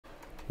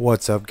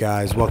What's up,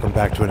 guys? Welcome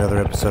back to another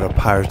episode of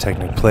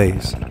Pyrotechnic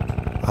Plays.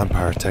 I'm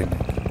Pyrotechnic.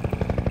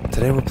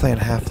 Today we're playing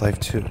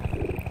Half-Life 2.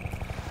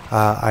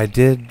 I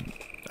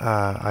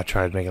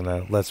tried making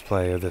a Let's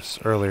Play of this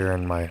earlier,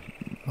 and my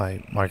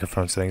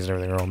microphone settings and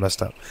everything are all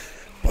messed up.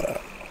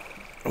 But,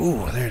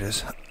 ooh, there it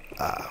is.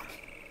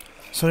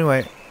 So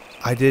anyway,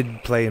 I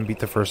did play and beat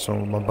the first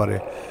one with my buddy.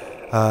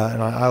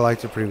 And I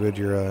liked it pretty good.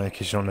 In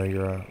case you don't know,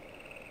 you're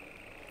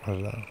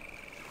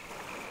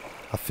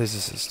a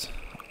physicist.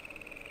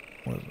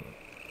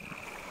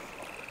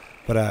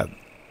 But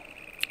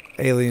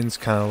aliens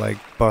kind of like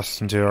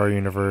bust into our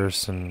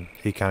universe, and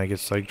he kind of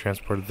gets like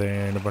transported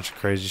there, and a bunch of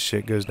crazy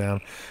shit goes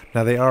down.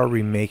 Now they are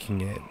remaking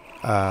it.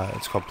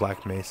 It's called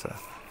Black Mesa,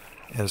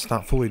 and it's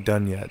not fully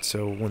done yet.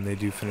 So when they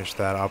do finish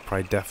that, I'll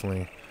probably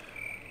definitely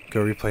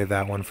go replay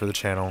that one for the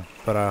channel.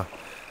 But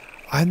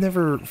I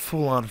never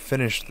full on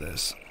finished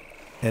this,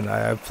 and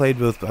I played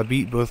both. I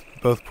beat both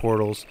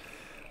Portals,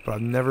 but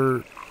I've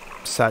never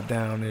sat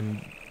down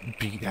and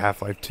beat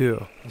Half-Life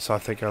 2. So I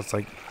was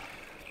like,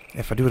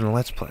 if I do it in a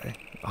Let's Play,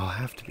 I'll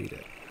have to beat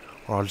it,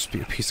 or I'll just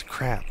be a piece of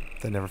crap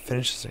that never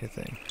finishes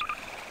anything.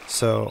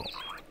 So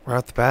right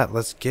off the bat,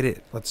 let's get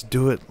it. Let's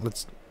do it.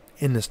 Let's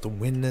in this to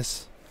win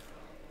this.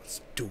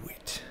 Let's do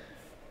it.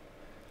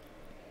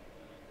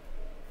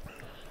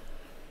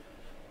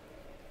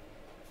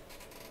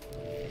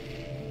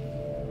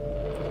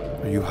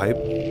 Are you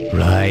hyped?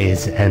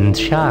 Rise and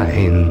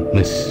shine,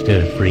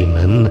 Mr.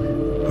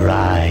 Freeman.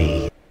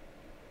 Rise.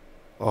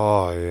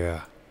 Oh,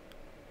 yeah.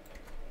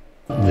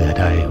 That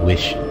I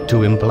wish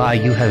to imply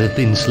you have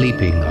been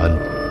sleeping on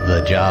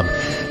the job.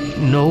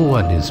 No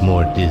one is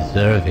more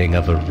deserving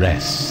of a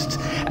rest,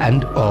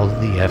 and all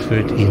the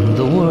effort in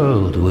the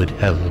world would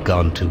have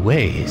gone to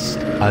waste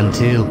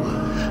until...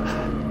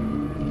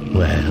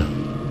 well,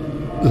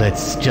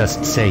 let's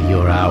just say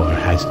your hour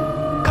has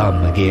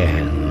come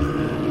again.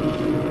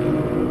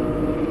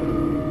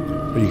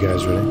 Are you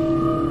guys ready?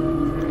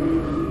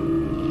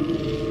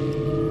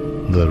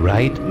 The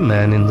right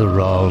man in the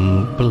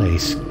wrong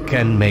place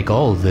can make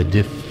all the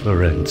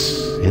difference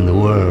in the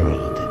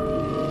world.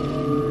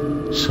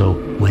 So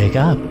wake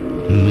up,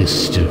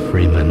 Mr.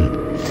 Freeman.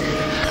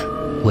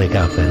 Wake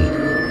up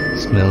and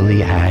smell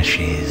the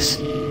ashes.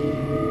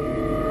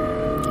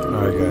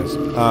 Alright, guys.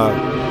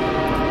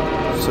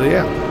 So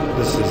yeah,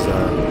 this is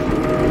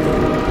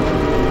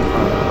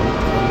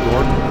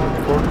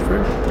Gordon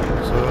Freeman.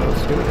 So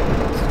let's do it.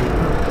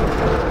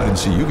 I didn't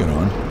see you get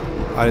on.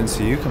 I didn't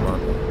see you come on.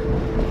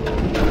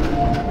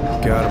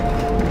 Got him.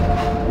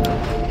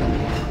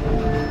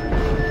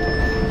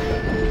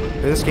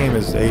 This game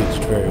has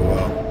aged very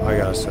well, I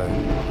gotta say.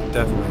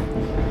 Definitely.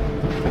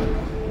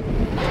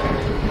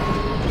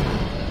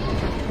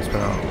 It's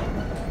been out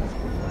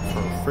for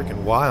a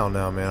freaking while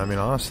now, man. I mean,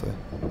 honestly.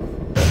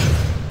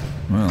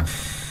 Well,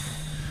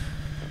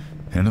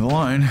 end of the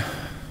line.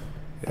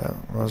 Yeah,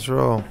 let's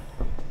roll.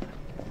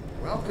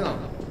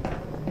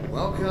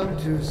 Welcome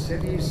to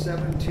City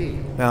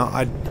 17. Now,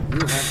 You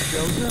have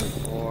chosen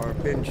or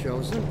been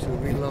chosen to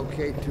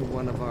relocate to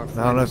one of our...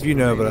 I don't know if you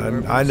know, but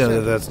I know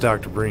that that's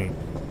Dr. Breen.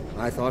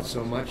 I thought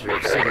so much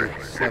of City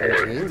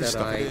 17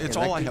 that It's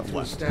all I have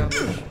left.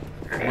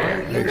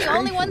 You're The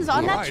only ones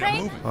on that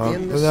train?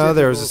 No,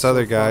 there was this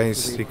other guy.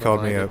 He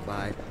called me up.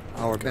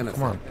 Our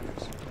Come on.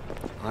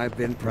 I've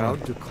been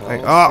proud to call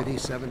Hey, oh! City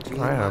 17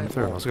 Alright, my I'm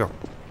through. home. Let's go.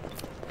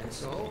 And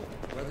so,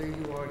 whether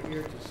you are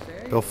here to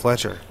stay... Bill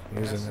Fletcher. He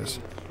was in this.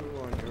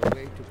 ...on your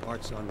way to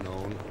parts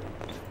unknown,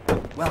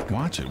 welcome.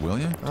 Watch it, will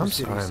you? I'm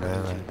City sorry,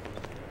 17. man.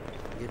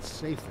 It's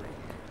safer.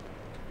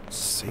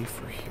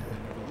 Safer here.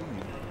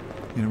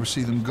 You never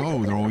see them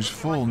go. They're always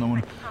full. No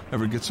one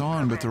ever gets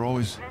on, but they're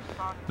always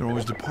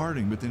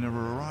departing, but they never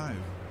arrive.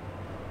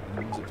 And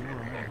the ones that do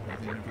arrive,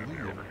 they never leave.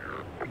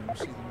 You never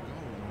see them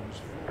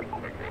go. They're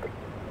always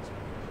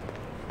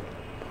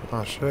full.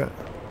 Oh, shit.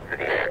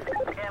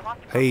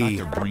 Hey.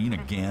 Dr. Breen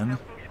again?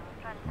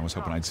 I was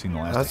hoping I'd seen the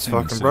last That's of him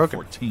fucking instead broken.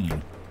 of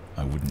 14.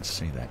 I wouldn't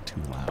say that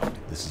too loud.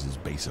 This is his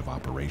base of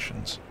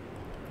operations.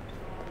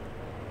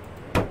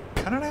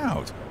 Cut it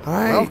out.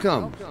 Alright.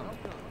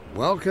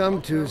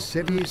 Welcome to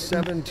City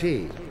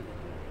 17.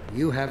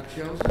 You have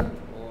chosen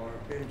or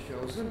been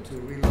chosen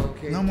to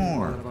relocate No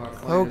more. to one of our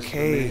finest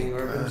Okay. remaining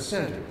urban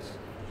centers.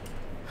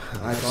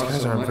 I These thought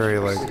guys so aren't much very,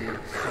 of like... City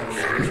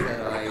 17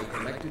 that I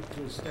elected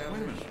to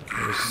establish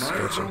This is my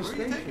sketchy. home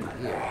station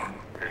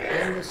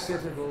here in the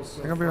citadel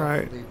so They're gonna be all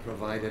right. thoughtfully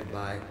provided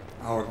by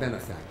our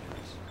benefactors.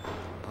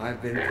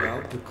 I've been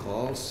proud to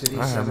call City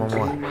I have one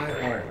 17 more. my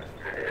home.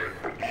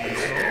 And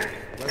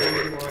so,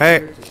 whether you are Hey.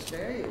 here to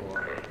stay or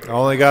I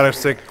only got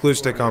a glue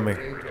stick on me.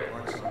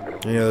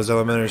 You know, those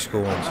elementary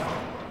school ones.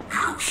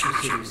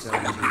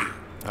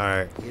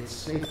 Alright. It's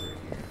safer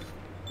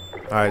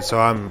here. Alright, so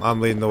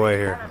I'm leading the way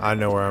here. I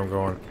know where I'm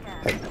going.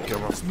 Hey, get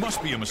him This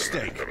must be a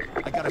mistake.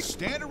 I got a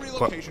standard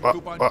relocation What?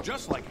 coupon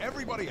just like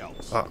everybody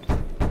else.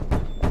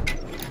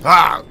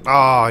 Ah!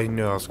 Oh, he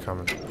knew I was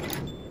coming.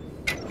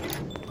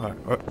 Alright,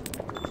 what?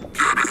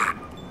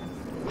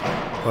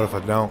 What if I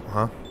don't,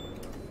 huh?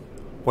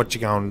 What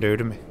you gonna do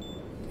to me?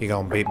 You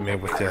gonna beat me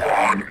with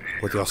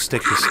your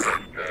sticky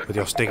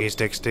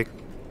stick?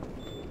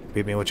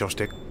 Beat me with your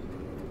stick.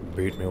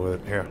 Beat me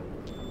with it. Here.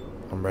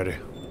 I'm ready.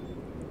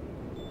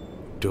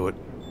 Do it.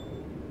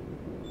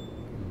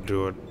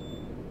 Do it.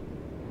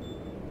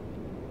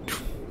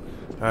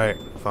 Alright,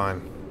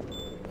 fine.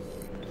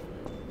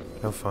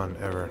 No fun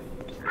ever.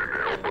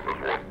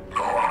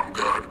 No, I'm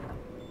good.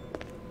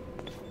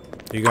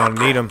 You're gonna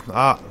need them.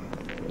 Ah.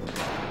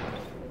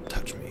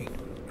 Touch me.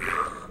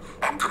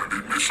 I'm gonna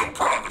need me some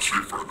privacy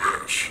for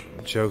this.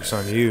 Joke's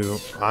on you.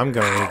 I'm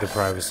gonna need the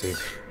privacy.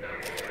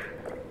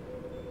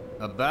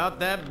 About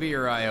that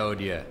beer I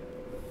owed you.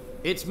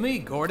 It's me,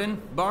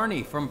 Gordon,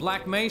 Barney from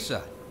Black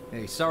Mesa.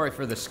 Hey, sorry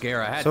for the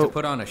scare. I had to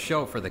put on a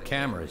show for the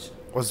cameras.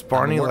 Was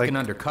Barney I'm working like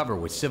undercover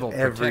with civil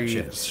every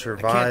protection? I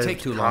survived can't take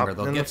too long or cop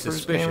they'll in get the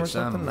first game or suspicious.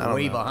 something? I I'm don't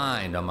way know.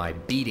 behind on my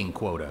beating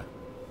quota.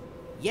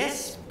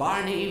 Yes,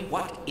 Barney,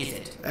 what is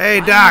it? Hey,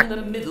 Doc! I'm in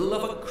the middle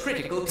of a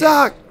critical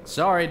Doc!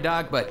 Sorry,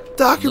 Doc, but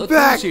Doc, you're look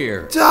back! who's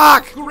here.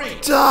 Doc!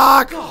 Great.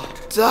 Doc! God.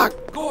 Doc!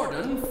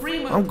 Gordon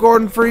Freeman. I'm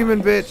Gordon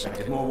Freeman, bitch.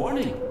 Get more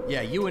warning.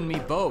 Yeah, you and me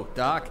both,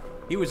 Doc.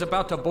 He was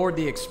about to board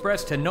the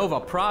express to Nova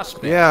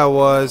Prospect. Yeah, I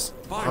was.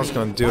 Barney, I was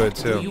gonna do it what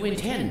too. do you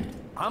intend?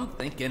 I'm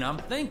thinking.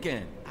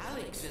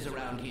 Alex is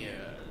around here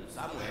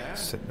somewhere.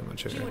 Sitting in my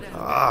chair. You would have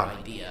Ah. no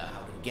idea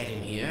how to get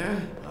him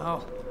here.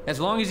 Oh, as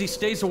long as he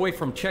stays away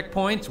from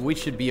checkpoints, we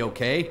should be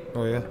okay.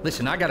 Oh yeah.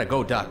 Listen, I gotta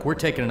go, Doc. We're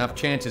taking enough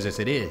chances as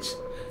it is.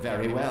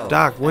 Very well.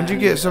 Doc, when'd you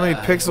get so many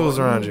pixels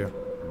around you?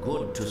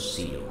 Good to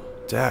see you.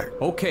 Doc.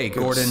 Okay, Good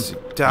Gordon. to see-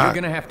 Doc. You're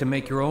gonna have to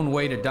make your own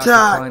way to Dr.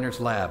 Doc.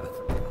 Kleiner's lab.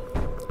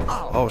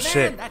 Oh man,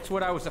 shit. That's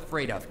what I was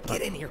afraid of.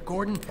 Get in here,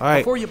 Gordon. All right.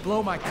 Before you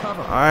blow my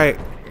cover. All right,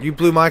 you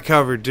blew my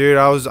cover, dude.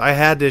 I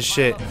had this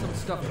shit. Pile up some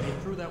stuff and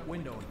get through that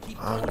window and keep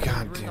Oh going god till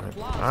you're in damn the it.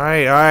 plaza.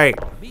 All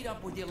right. Meet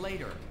up with you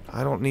later.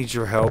 I don't need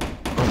your help.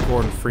 I'm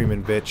Gordon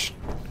Freeman, bitch.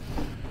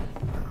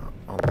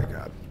 Oh my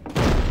god.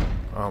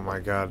 Oh my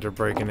god, they're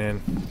breaking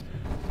in.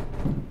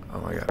 Oh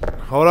my god.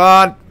 Hold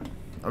on.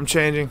 I'm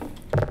changing.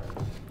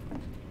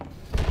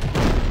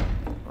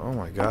 Oh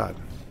my god.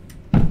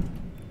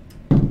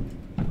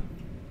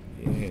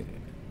 Yeah.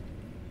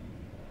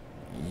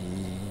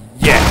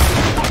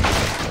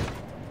 Yes.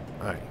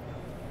 All right.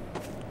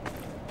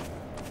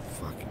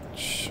 Fucking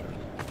shit.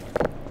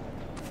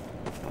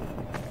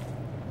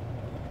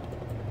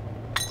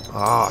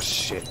 Oh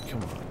shit,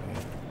 come on,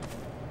 man.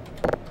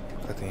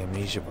 Got the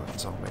amnesia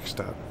buttons all mixed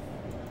up.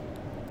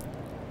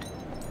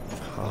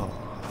 Oh.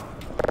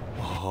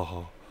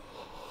 Oh.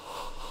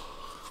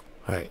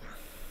 Alright.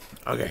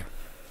 Okay.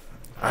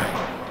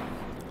 Alright.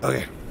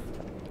 Okay.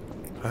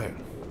 Alright.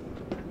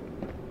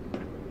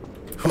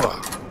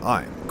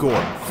 I'm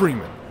Gordon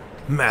Freeman.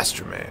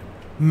 Masterman.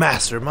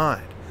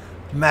 Mastermind.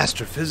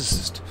 Master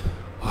physicist.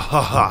 Ha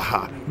ha ha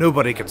ha.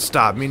 Nobody can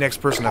stop me. Next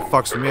person that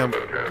fucks with me, I'm...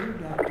 Dear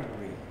Dr.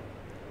 Green,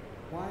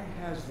 why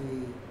has the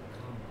Combine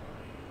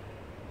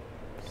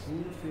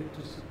seen fit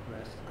to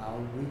suppress our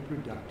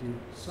reproductive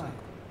cycle?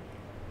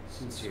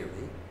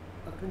 Sincerely,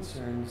 a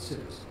concerned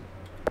citizen.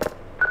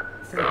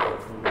 Thank you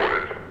for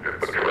writing.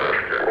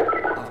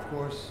 Of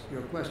course,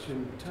 your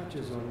question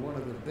touches on one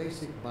of the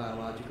basic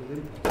biological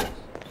impulses.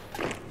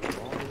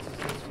 All its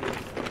associated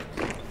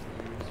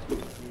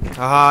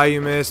Haha,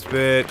 you missed,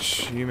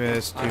 bitch. You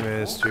missed,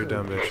 you're a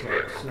dumb bitch.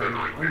 some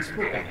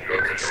unspoken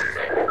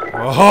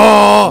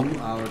Oh! Do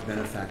our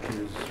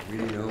benefactors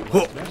really know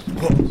what's best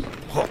for us?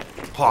 Ha,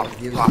 ha, What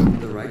gives ha. them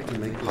the right to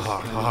make this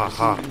Ha, kind ha, of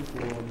ha. decision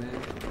for man?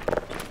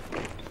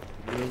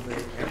 Will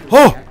they ever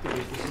Oh!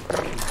 activate the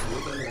suppression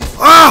tool?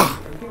 Ah!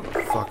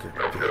 Fucker,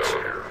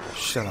 bitch.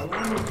 Shut up.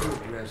 Allow me to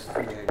address the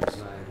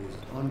anxieties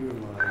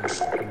underlying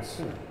your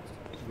concerns,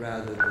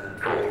 rather than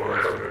try to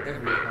answer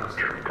every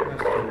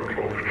possible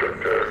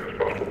question.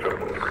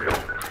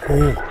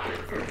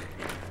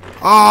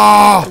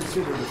 Oh!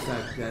 Consider the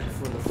fact that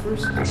for the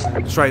first time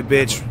That's right,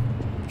 bitch.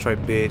 That's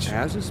right, bitch.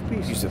 as a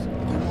species, You said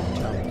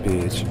immortality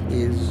bitch.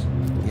 is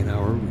in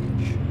our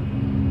reach.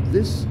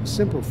 This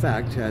simple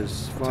fact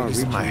has Take this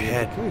far-reaching in my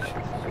head. implications.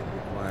 It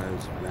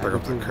requires Bring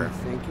up the radical curve.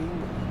 rethinking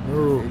and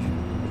Ooh. revision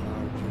of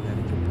our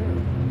genetic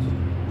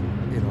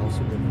imperatives. It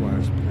also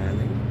requires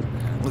planning.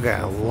 and Look at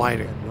that thoughtful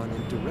lighting. and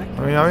running direct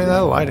I mean, that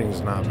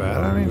lighting's not bad.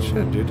 I mean,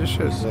 shit, dude. This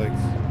shit's like... I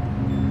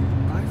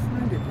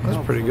find it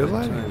That's pretty good helpful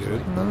at lighting, times dude.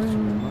 like I this to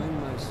mean,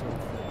 remind myself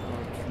that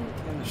our true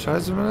enemy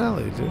Shies of an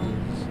alley, dude. is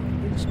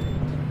instinct.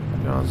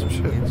 You're on some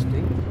shit.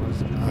 Instinct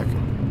was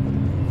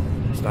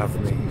It's not for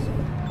me.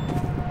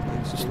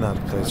 It's not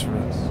the place for me.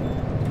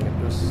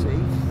 kept us safe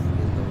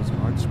in those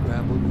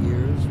hard-scrabbled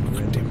years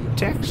when Damn we hugged our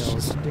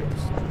texts. sticks,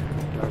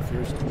 cooked our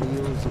first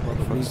meals above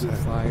a What's meager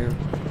that? fire,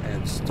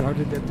 and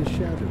started at the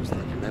shadows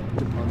that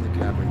leapt upon the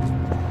cavern's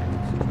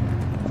walls.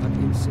 But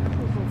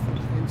inseparable from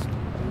instinct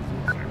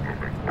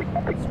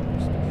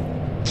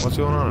What's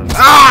going on?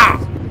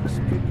 Ah!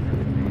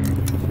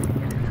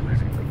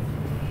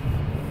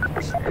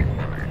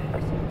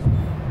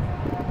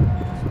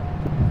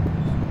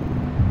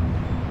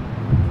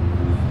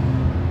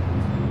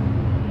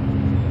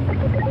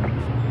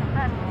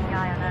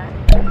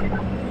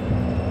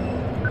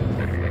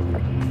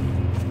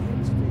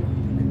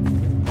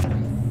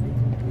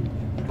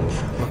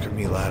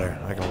 ladder.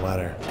 I can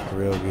ladder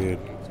real good.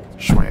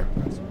 Schwam.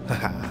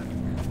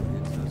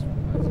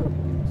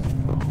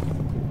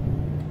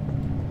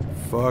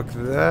 Fuck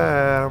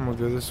that. I'm gonna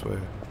go this way.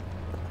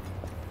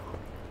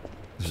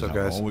 This is So, how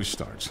guys. it always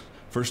starts.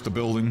 First the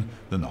building,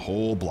 then the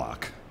whole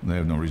block. They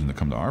have no reason to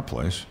come to our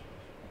place.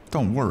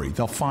 Don't worry,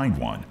 they'll find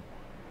one.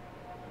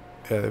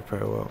 Yeah, they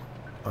probably will.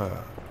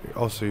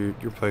 Also,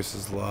 your place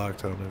is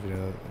locked. I don't know if you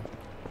know that.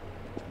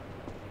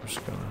 I'm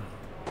just gonna...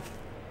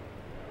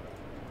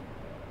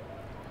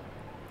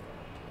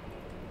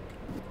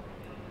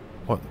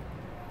 What?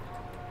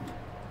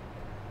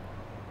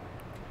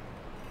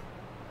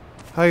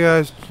 Hi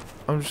guys.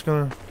 I'm just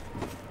gonna...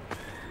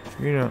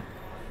 You know...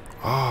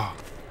 Oh.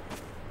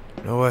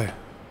 No way.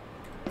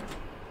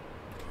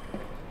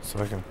 So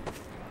I can...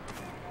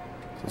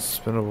 It's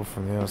spinnable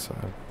from the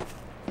outside.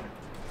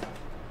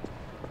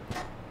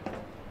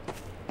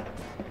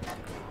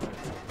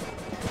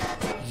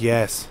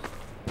 Yes.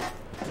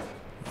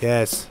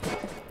 Yes.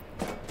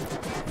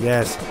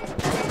 Yes.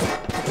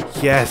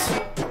 Yes.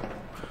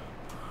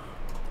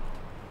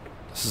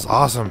 This is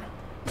awesome.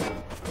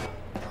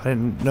 I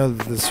didn't know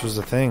that this was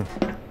a thing.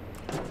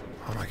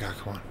 Oh my god,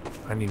 come on.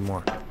 I need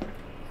more.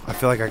 I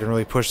feel like I can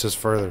really push this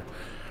further.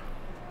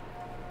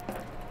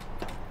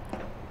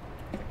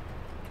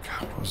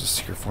 God, what was the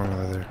secret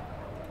formula there?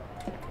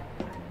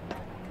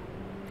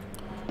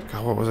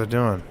 God, what was I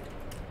doing?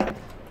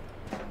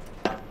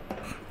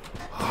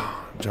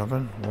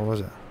 Jumping? What was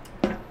it?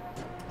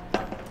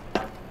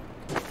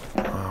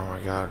 Oh my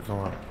god, come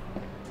on.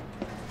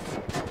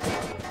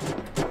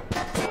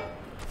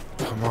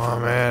 Come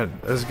on, man.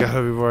 There's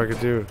gotta be more I could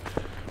do.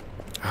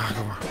 Ah,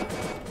 come on.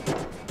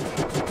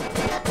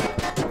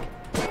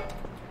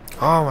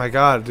 Oh my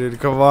god, dude,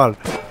 come on.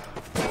 God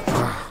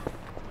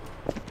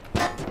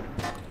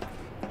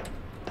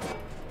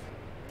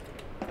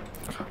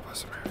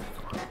bless America,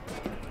 come on.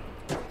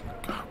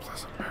 God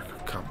bless America,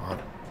 come on.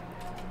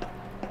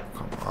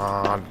 Come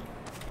on.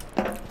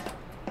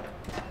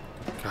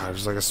 God,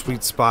 there's like a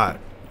sweet spot.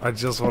 I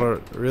just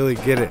want to really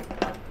get it.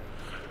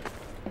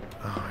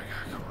 Oh my god,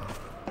 come on.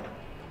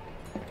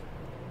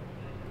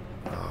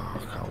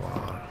 Oh, come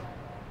on.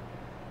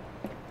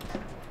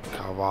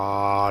 Come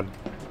on.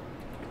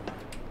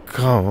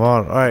 Come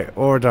on. Alright,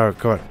 or dark,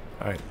 come on.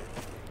 Alright.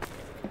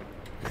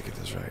 Gotta get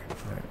this right.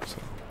 Alright, so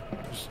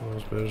just a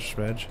little bit of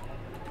smedge.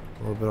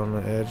 A little bit on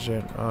the edge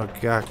there. Oh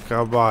god,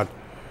 come on.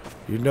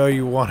 You know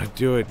you want to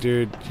do it,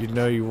 dude. You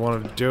know you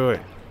want to do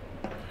it.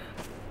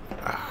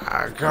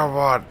 Ah, come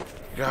on.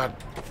 God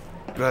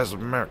bless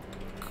America.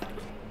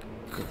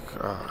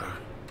 God.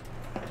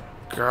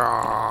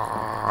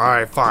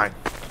 Alright, fine.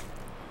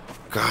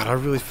 God, I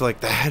really feel like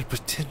that had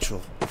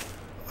potential.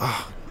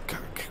 Oh, God.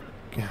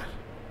 Yeah.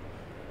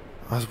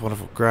 That was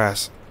wonderful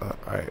grass.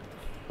 Alright.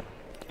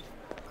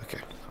 Okay,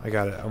 I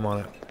got it. I'm on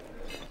it.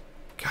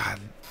 God,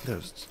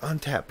 there's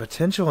untapped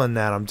potential in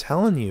that, I'm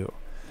telling you.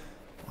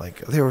 Like,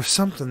 there was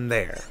something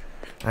there.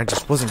 And I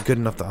just wasn't good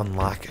enough to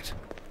unlock it.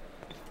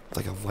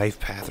 Like a life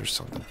path or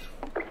something.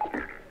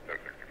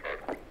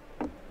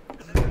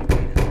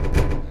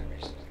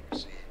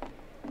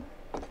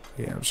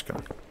 Yeah, I'm just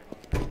gonna...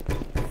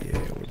 Yeah,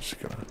 we're just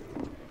gonna...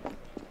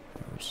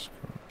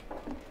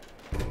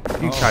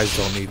 You guys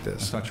don't need I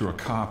this. thought you were a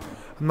cop.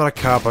 I'm not a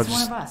cop, I'm It's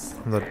just... one of us.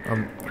 I'm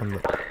the...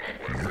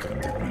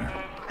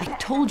 I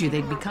told you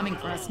they'd be coming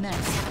for us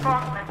next.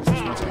 I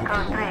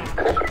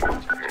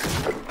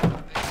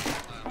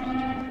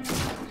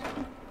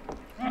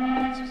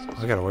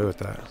got away with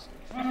that.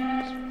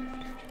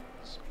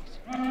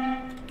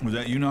 Was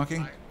that you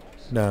knocking?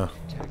 No.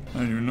 I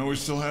didn't even know we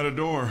still had a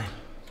door.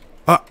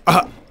 I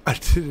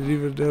didn't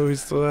even know he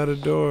still had a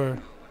door.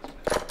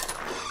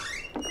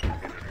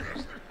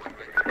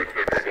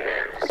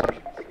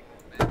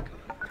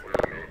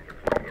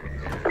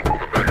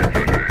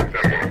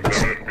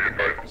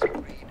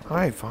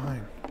 Alright,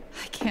 fine.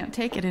 I can't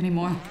take it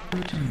anymore.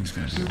 Everything's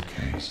gonna be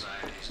okay.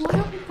 What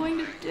are we going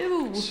to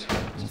do?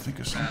 We'll think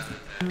of something.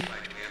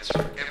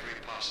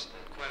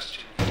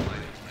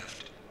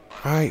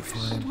 Alright,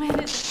 fine. When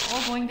is it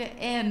all going to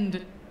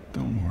end?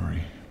 Don't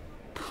worry.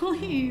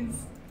 Please.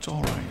 It's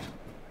all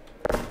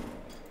right.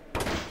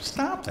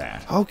 Stop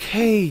that.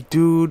 Okay,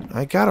 dude.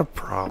 I got a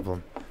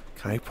problem.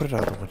 Can I put it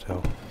out the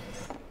window?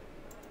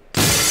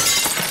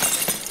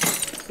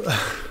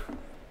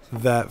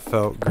 That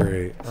felt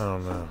great. I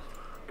don't know.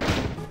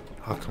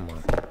 Oh, come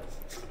on.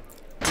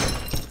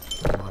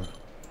 Come on.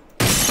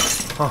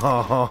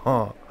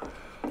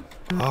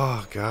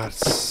 Oh, God.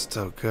 It's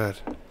so good.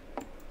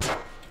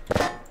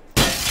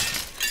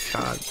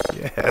 God,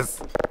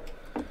 yes.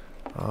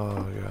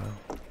 Oh, God.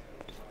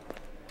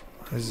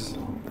 I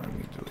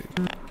need to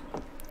leave.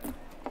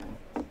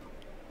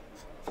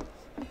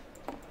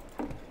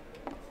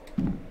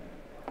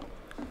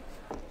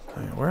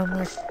 Right, where am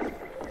I?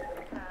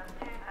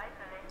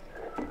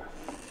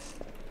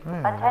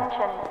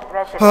 Attention,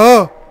 residents.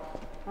 Oh!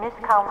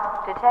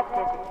 Miscount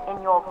detected in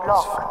your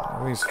block.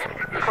 At least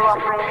fine.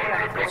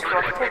 Cooperation with your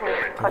civic Okay, I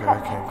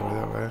protection. can't go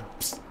that way.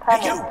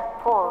 Permit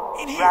full I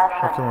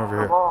ration come over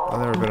here. reward. I've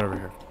never been over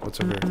here. What's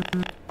over here?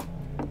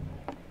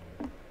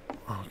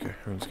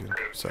 Screen's good.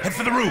 Sorry. Head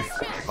for the roof.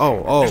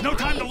 Oh. There's no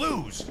time to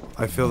lose.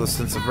 I feel the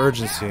sense of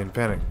urgency and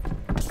panic.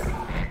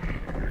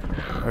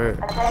 Alright.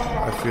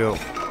 I feel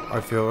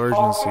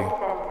urgency.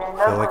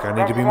 I feel like I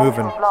need to be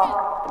moving.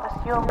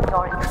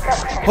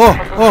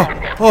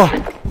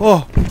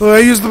 Oh, I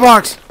used the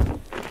box.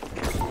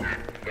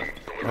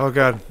 Oh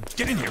god.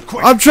 Get in here,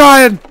 quick. I'm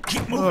trying.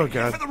 Keep moving. Oh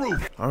god. Head for the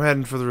roof. I'm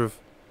heading for the roof.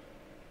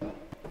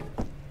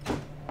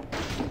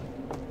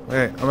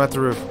 Okay, I'm at the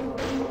roof.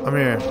 I'm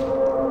here.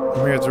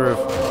 I'm here at the roof.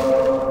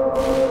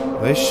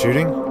 Are they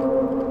shooting?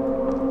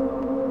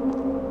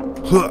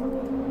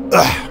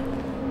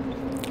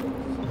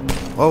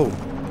 Whoa.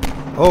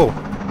 Oh.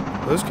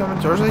 Are those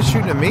coming towards? Are they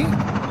shooting at me?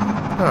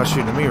 They're not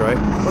shooting at me, right?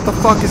 What the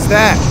fuck is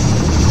that?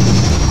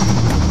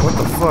 What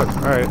the fuck?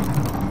 Alright.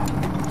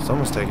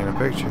 Someone's taking a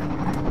picture.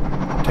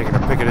 Taking a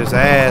pic of his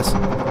ass.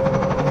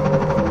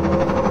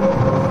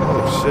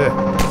 Oh shit.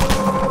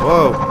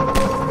 Whoa.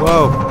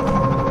 Whoa.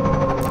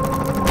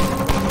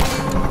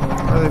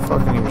 Why are they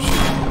fucking even shooting?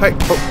 Hey!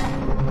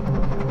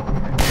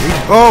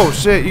 Oh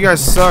shit, you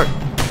guys suck.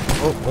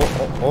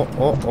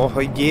 Oh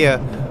yeah.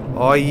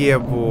 Oh yeah,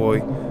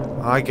 boy.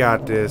 I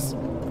got this.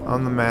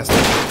 I'm the master.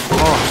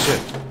 Oh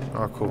shit.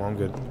 Oh cool, I'm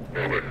good.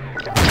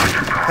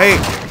 Hey!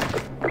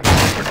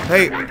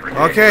 Hey!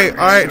 Okay,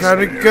 alright, time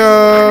to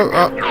go!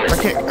 I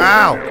can't.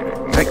 Ow!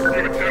 Hey.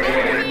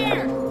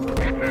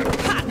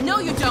 Ha, no,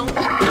 you don't!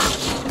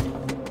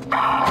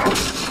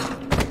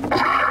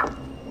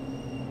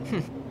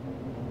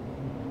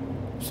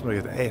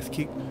 Somebody got the ass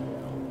kicked.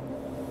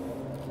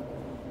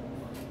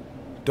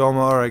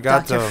 Domo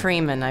arigato. Dr.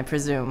 Freeman, I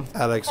presume.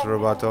 Alex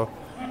Roboto.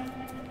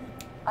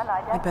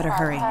 We better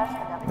hurry.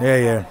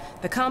 Yeah.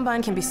 The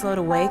Combine can be slow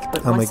to wake,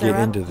 but I'm once gonna they're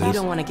get up, into this. you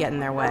don't want to get in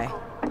their way.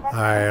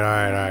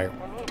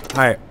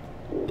 Alright.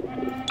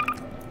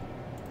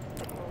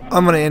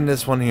 I'm gonna end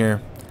this one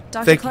here.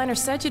 Dr. Kleiner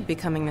said you'd be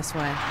coming this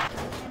way.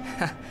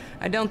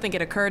 I don't think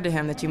it occurred to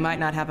him that you might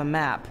not have a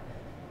map.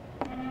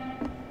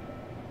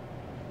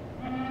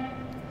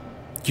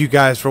 Thank you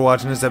guys for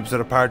watching this episode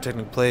of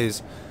Pyrotechnic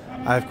Plays.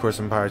 I, of course,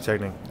 am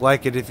Pyrotechnic.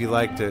 Like it if you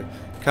liked it.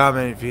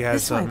 Comment if you had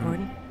This way, something.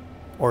 Gordon.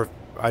 Or if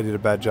I did a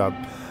bad job.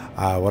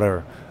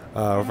 Whatever.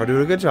 Or if I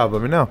do a good job,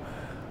 let me know.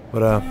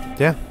 But,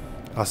 yeah.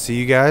 I'll see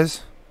you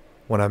guys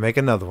when I make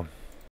another one.